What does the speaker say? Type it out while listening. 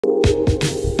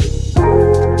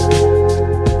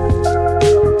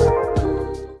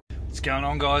going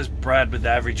on, guys? Brad with the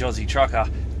Average Aussie Trucker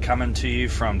coming to you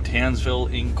from Townsville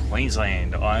in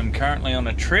Queensland. I'm currently on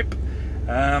a trip,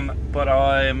 but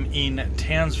I'm in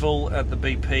Townsville at the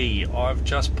BP. I've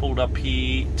just pulled up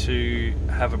here to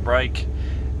have a break,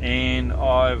 and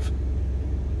I've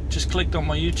just clicked on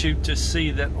my YouTube to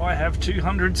see that I have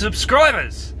 200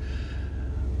 subscribers.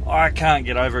 I can't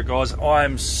get over it, guys. I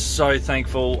am so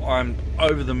thankful. I'm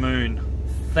over the moon.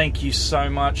 Thank you so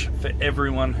much for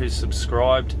everyone who's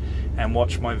subscribed and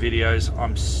watched my videos.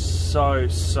 I'm so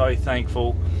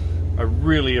thankful. I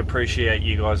really appreciate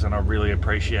you guys, and I really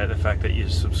appreciate the fact that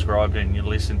you've subscribed and you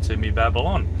listen to me babble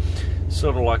on.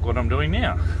 Sort of like what I'm doing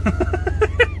now.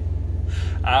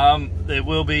 There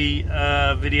will be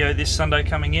a video this Sunday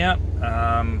coming out.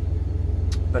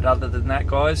 But other than that,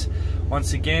 guys,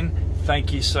 once again,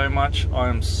 thank you so much. I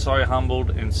am so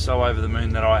humbled and so over the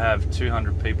moon that I have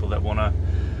 200 people that want to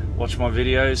watch my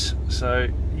videos. So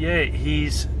yeah,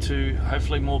 here's to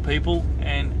hopefully more people,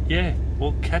 and yeah,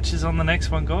 we'll catch us on the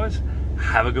next one, guys.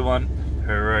 Have a good one.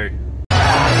 Hooroo.